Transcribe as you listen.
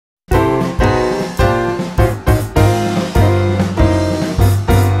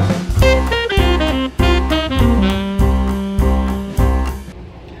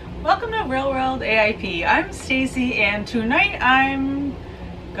AIP. I'm Stacey and tonight I'm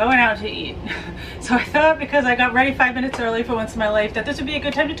going out to eat. So I thought because I got ready 5 minutes early for once in my life that this would be a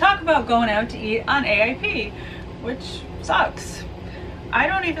good time to talk about going out to eat on AIP, which sucks. I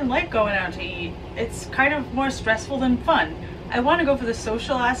don't even like going out to eat. It's kind of more stressful than fun. I want to go for the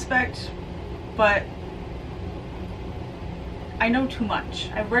social aspect, but I know too much.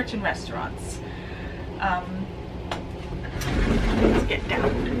 I've worked in restaurants. Let's get down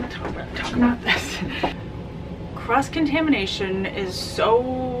and talk about this. Cross-contamination is so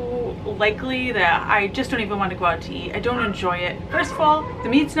likely that I just don't even want to go out to eat. I don't enjoy it. First of all, the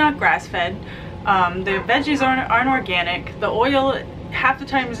meat's not grass-fed. The veggies aren't organic. The oil half the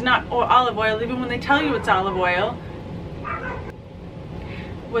time is not olive oil, even when they tell you it's olive oil.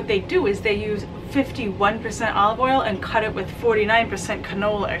 What they do is they use 51% olive oil and cut it with 49%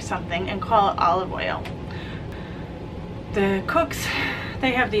 canola or something and call it olive oil. The cooks,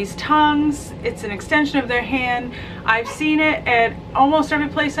 they have these tongs. It's an extension of their hand. I've seen it at almost every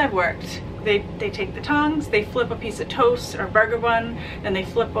place I've worked. They take the tongs, they flip a piece of toast or burger bun, then they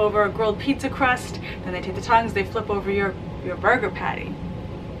flip over a grilled pizza crust, then they take the tongs, they flip over your burger patty.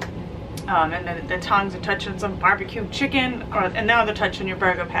 And then the tongs are touching some barbecue chicken, and now they're touching your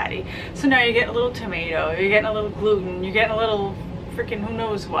burger patty. So now you're getting a little tomato, you're getting a little gluten, you're getting a little freaking who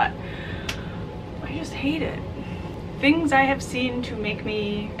knows what. I just hate it. Things I have seen to make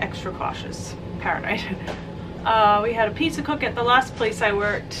me extra cautious, paranoid. We had a pizza cook at the last place I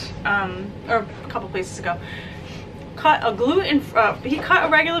worked, or a couple places ago. He cut a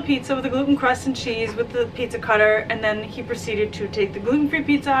regular pizza with a gluten crust and cheese with the pizza cutter, and then he proceeded to take the gluten-free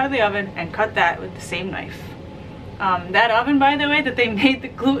pizza out of the oven and cut that with the same knife. That oven, by the way, that they made the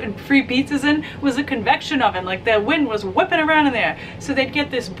gluten-free pizzas in was a convection oven. Like, the wind was whipping around in there. So they'd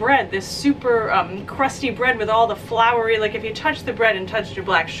get this bread, this super crusty bread with all the floury, like if you touched the bread and touched your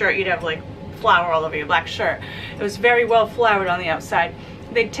black shirt, you'd have like flour all over your black shirt. It was very well floured on the outside.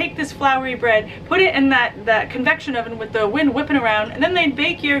 They'd take this floury bread, put it in that convection oven with the wind whipping around, and then they'd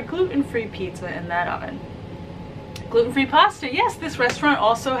bake your gluten-free pizza in that oven. Gluten-free pasta. Yes, this restaurant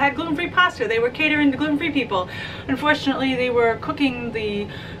also had gluten-free pasta. They were catering to gluten-free people. Unfortunately, they were cooking the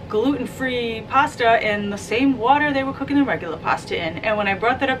gluten-free pasta in the same water they were cooking the regular pasta in. And when I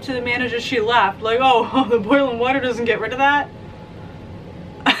brought that up to the manager, she laughed like, oh, the boiling water doesn't get rid of that?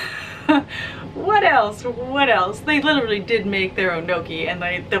 What else? What else? They literally did make their own gnocchi, and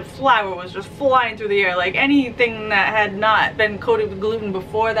the flour was just flying through the air. Like, anything that had not been coated with gluten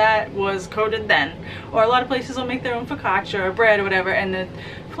before that was coated then. Or a lot of places will make their own focaccia or bread or whatever, and the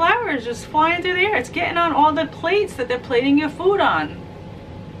flour is just flying through the air. It's getting on all the plates that they're plating your food on.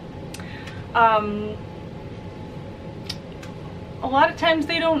 A lot of times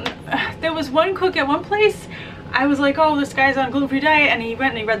they don't. There was one cook at one place, I was like, oh, this guy's on a gluten-free diet, and he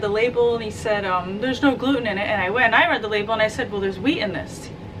went and he read the label and he said, there's no gluten in it. And I went and I read the label and I said, well, there's wheat in this.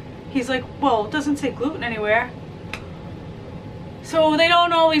 He's like, well, it doesn't say gluten anywhere. So they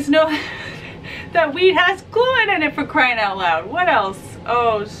don't always know that wheat has gluten in it, for crying out loud. What else?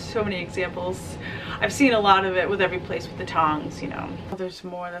 Oh, so many examples. I've seen a lot of it with every place with the tongs, you know. There's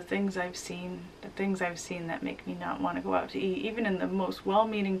more. The things I've seen that make me not want to go out to eat, even in the most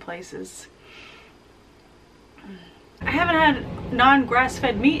well-meaning places. I haven't had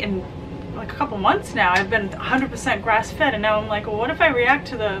non-grass-fed meat in like a couple months now. I've been 100% grass-fed, and now I'm like, well, what if I react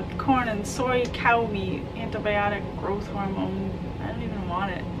to the corn and soy cow meat, antibiotic, growth hormone? I don't even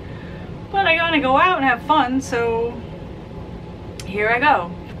want it. But I gotta go out and have fun, so here I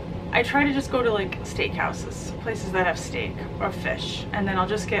go. I try to just go to like steakhouses, places that have steak or fish, and then I'll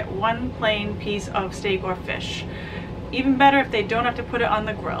just get one plain piece of steak or fish. Even better if they don't have to put it on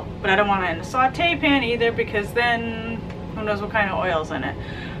the grill. But I don't want it in a saute pan either, because then who knows what kind of oil's in it.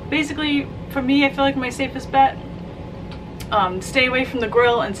 Basically, for me, I feel like my safest bet, stay away from the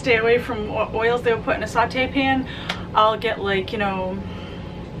grill and stay away from oils they would put in a saute pan. I'll get, like, you know,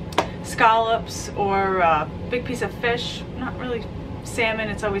 scallops or a big piece of fish. Not really salmon,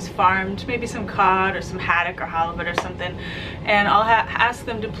 it's always farmed, maybe some cod or some haddock or halibut or something, and I'll ask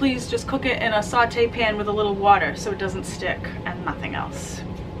them to please just cook it in a saute pan with a little water so it doesn't stick, and nothing else.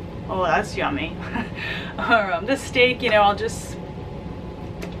 Oh, that's yummy. Or this steak, you know, I'll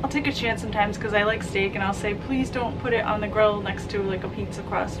take a chance sometimes because I like steak, and I'll say, please don't put it on the grill next to like a pizza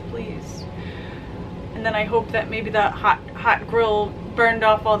crust, please. And then I hope that maybe that hot grill burned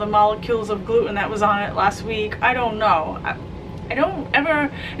off all the molecules of gluten that was on it last week. I don't know. I don't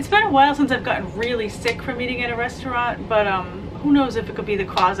ever, it's been a while since I've gotten really sick from eating at a restaurant, but who knows if it could be the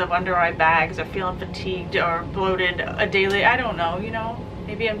cause of under eye bags or feeling fatigued or bloated a day late. I don't know, you know.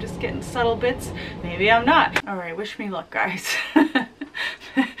 Maybe I'm just getting subtle bits. Maybe I'm not. All right, wish me luck, guys.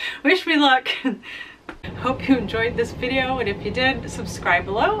 Wish me luck. Hope you enjoyed this video, and if you did, subscribe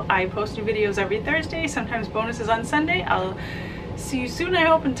below. I post new videos every Thursday, sometimes bonuses on Sunday. I'll see you soon, I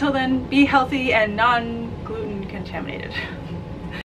hope. Until then, be healthy and non-gluten contaminated.